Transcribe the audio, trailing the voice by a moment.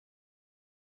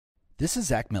This is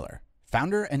Zach Miller,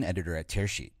 founder and editor at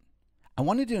Tearsheet. I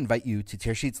wanted to invite you to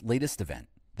Tearsheet's latest event,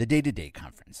 the DataDay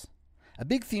conference. A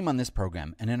big theme on this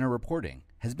program and in our reporting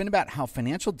has been about how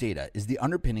financial data is the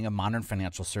underpinning of modern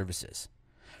financial services.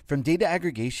 From data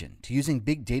aggregation to using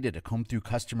big data to comb through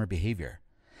customer behavior,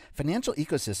 financial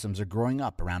ecosystems are growing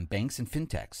up around banks and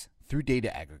fintechs through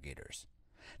data aggregators.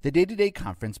 The DataDay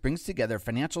conference brings together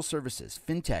financial services,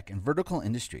 fintech, and vertical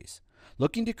industries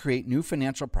looking to create new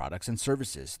financial products and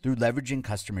services through leveraging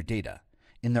customer data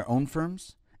in their own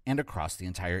firms and across the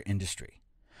entire industry.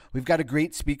 We've got a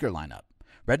great speaker lineup.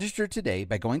 Register today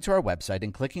by going to our website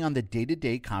and clicking on the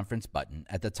DataDay conference button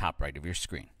at the top right of your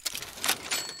screen.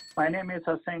 My name is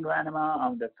Hossein.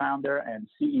 I'm the founder and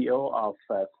CEO of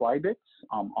Flybits.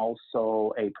 I'm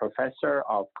also a professor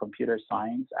of computer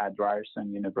science at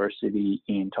Ryerson University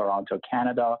in Toronto,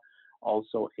 Canada.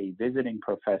 Also a visiting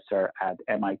professor at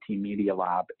MIT Media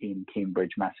Lab in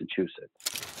Cambridge, Massachusetts.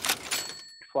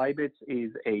 Flybits is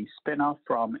a spin-off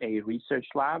from a research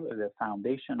lab. The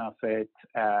foundation of it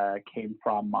came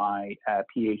from my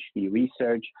PhD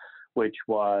research, which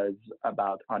was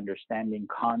about understanding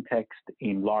context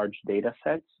in large data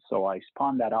sets. So I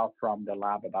spun that off from the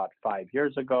lab about 5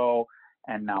 years ago.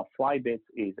 And now Flybits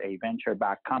is a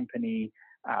venture-backed company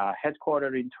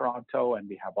headquartered in Toronto, and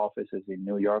we have offices in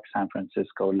New York, San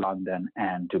Francisco, London,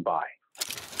 and Dubai.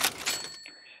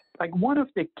 Like one of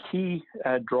the key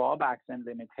drawbacks and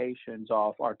limitations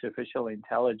of artificial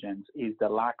intelligence is the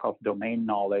lack of domain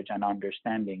knowledge and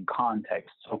understanding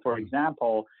context. So for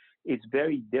example, it's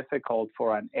very difficult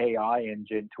for an AI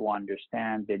engine to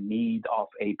understand the need of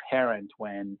a parent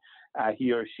when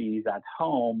he or she is at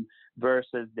home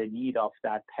versus the need of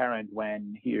that parent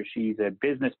when he or she is a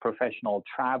business professional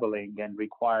traveling and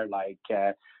require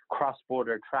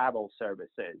cross-border travel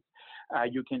services.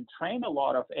 You can train a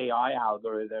lot of AI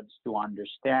algorithms to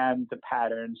understand the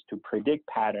patterns, to predict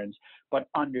patterns, but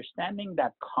understanding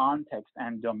that context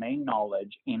and domain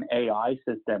knowledge in AI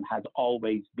system has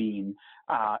always been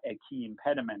a key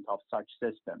impediment of such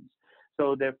systems.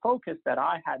 So the focus that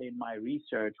I had in my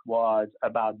research was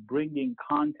about bringing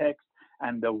context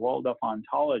and the world of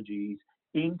ontologies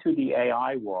into the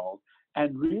AI world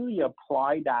and really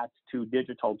apply that to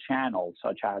digital channels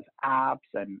such as apps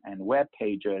and web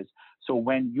pages. So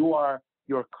when your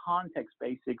context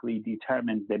basically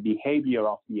determines the behavior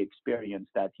of the experience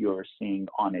that you're seeing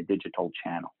on a digital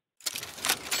channel.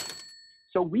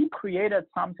 So we created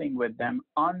something with them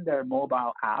on their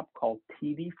mobile app called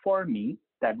TV for Me,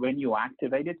 that when you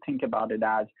activate it, think about it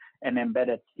as an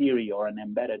embedded Siri or an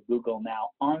embedded Google Now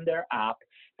on their app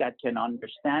that can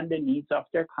understand the needs of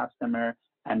their customer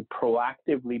and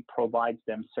proactively provides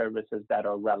them services that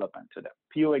are relevant to them.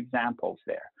 Few examples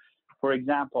there. For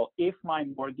example, if my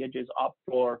mortgage is up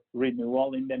for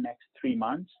renewal in the next 3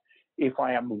 months, if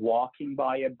I am walking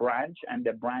by a branch and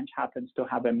the branch happens to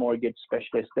have a mortgage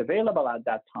specialist available at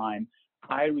that time,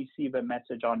 I receive a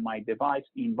message on my device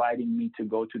inviting me to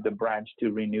go to the branch to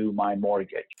renew my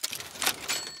mortgage.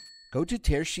 Go to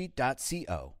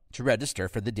tearsheet.co to register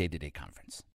for the DataDay conference.